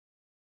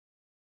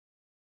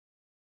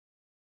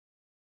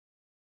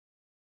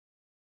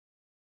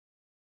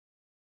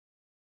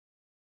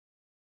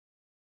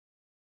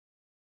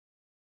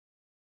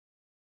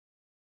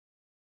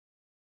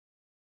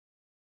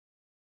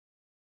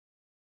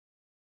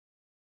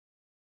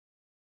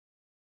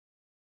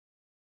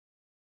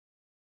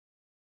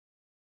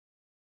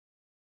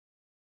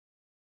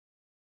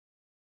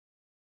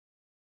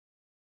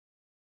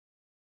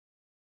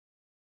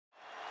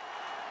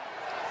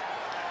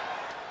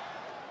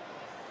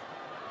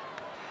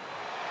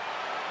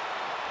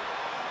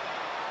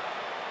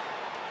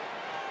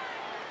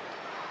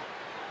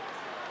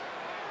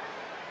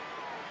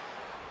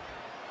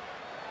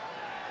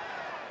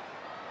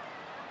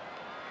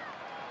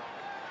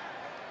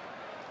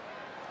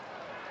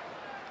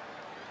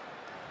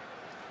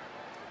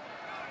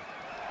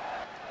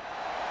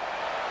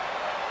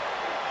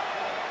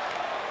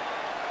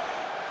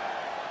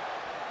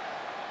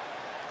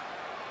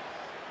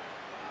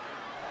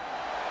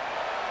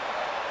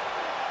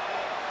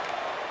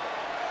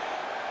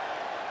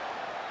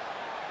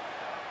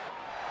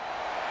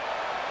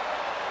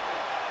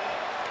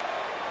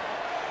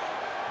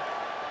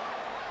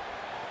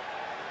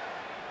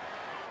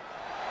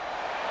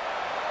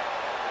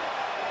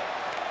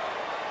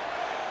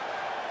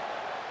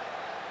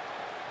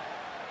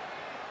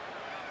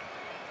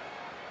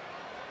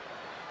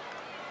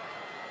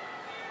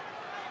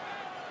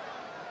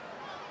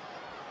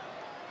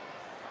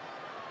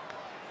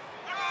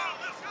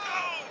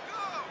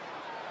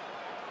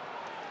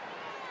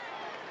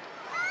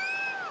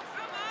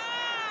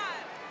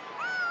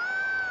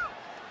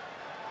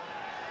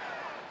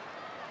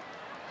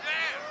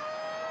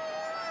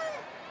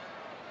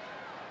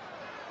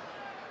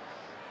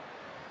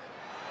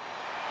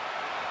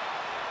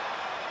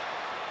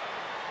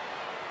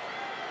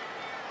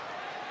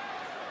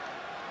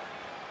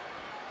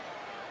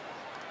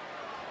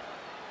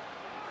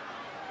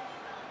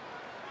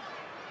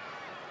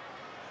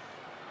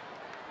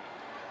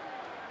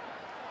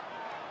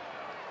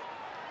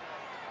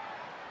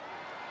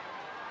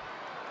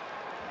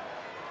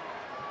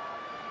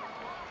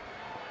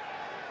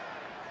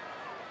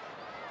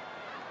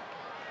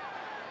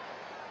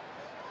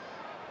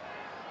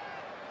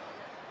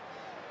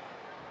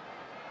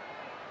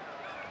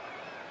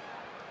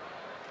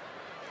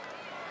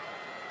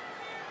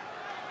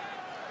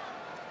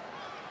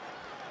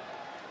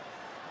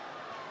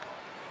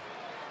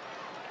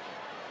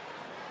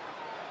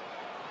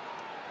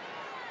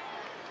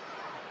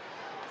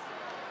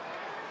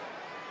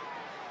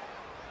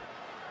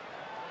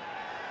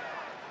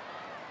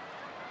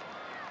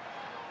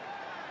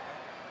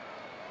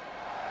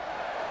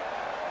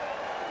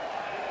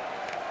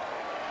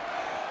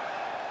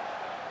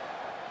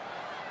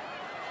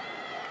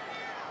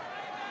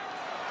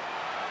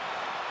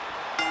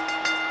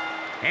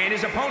And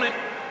his opponent,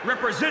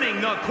 representing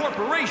the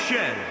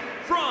corporation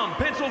from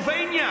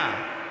Pennsylvania,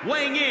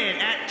 weighing in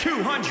at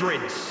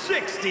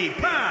 260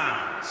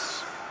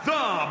 pounds,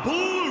 the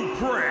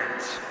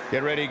Blueprint.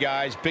 Get ready,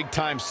 guys.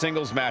 Big-time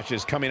singles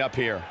matches coming up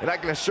here. And I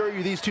can assure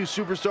you these two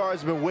superstars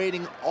have been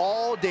waiting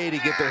all day to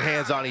get their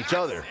hands on each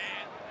other.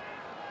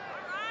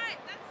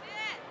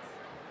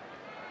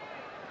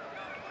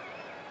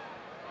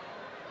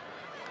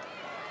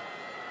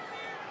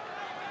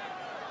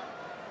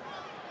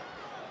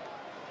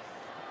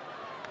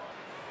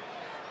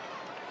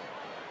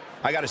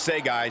 I gotta say,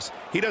 guys,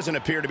 he doesn't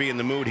appear to be in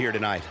the mood here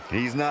tonight.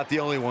 He's not the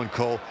only one,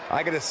 Cole.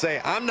 I gotta say,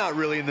 I'm not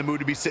really in the mood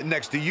to be sitting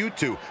next to you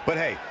two. But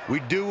hey, we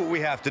do what we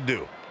have to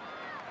do.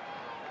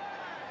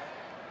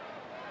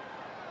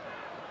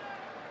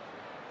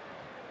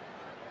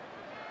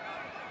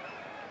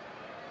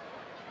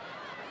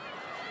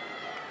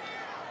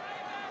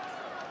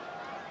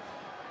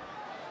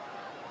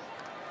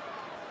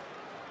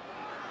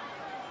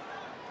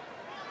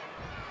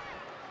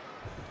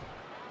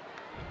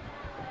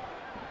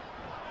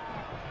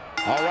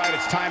 All right,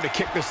 it's time to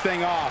kick this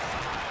thing off.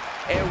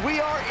 And we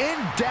are in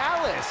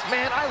Dallas.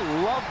 Man, I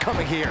love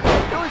coming here.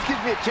 It always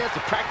gives me a chance to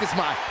practice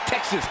my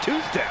Texas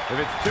two-step. If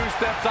it's 2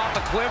 steps off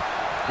the cliff,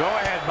 go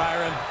ahead,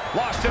 Byron.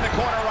 Lost in the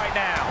corner right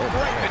now.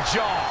 Right in the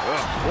jaw.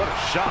 Ugh, what a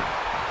shot.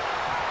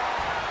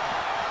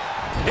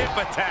 Hip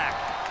attack.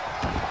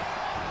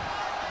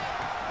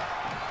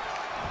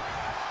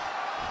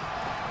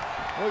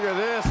 Look at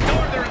this.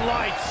 Northern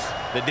Lights.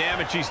 The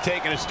damage he's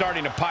taken is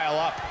starting to pile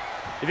up.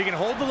 If he can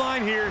hold the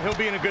line here, he'll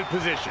be in a good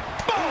position.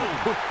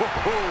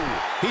 Boom!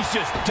 He's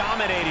just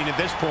dominating at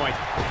this point.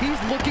 He's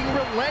looking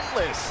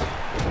relentless.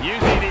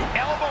 Using the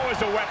elbow as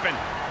a weapon.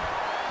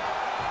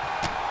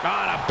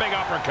 On a big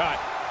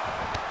uppercut.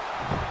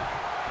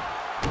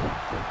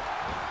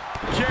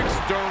 Kicks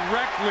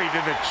directly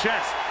to the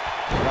chest.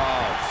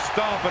 Oh,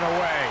 stomping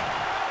away.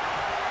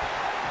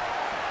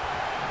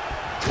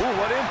 Ooh,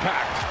 what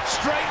impact.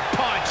 Straight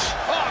punch.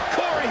 Oh,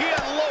 Corey, he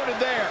unloaded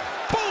there.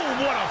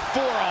 Boom, what a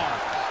forearm.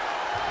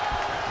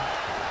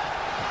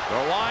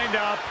 They're lined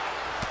up.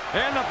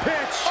 And the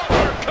pitch.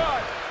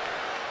 Uppercut.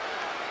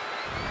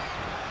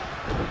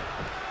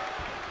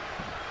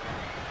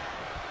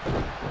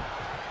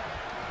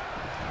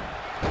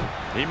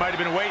 He might have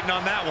been waiting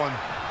on that one.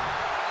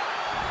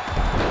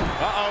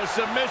 Uh-oh,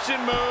 submission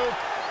move.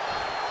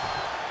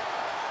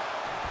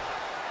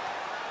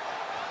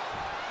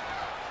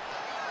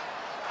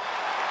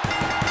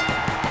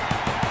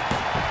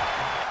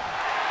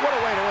 What a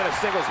way to win a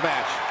singles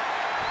match.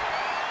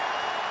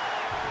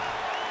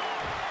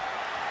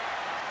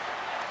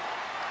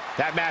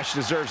 That match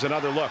deserves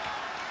another look.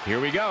 Here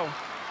we go.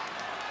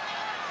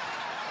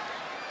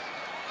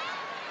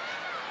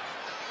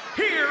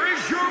 Here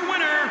is your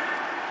winner,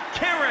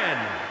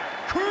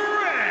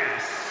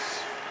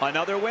 Kross.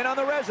 Another win on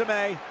the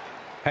resume.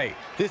 Hey,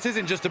 this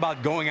isn't just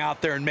about going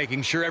out there and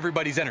making sure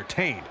everybody's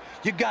entertained.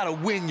 You gotta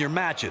win your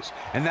matches,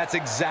 and that's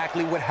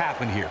exactly what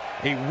happened here.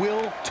 A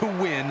will to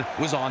win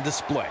was on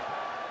display.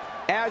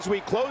 As we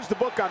close the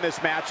book on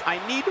this match,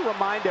 I need to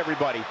remind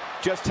everybody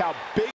just how big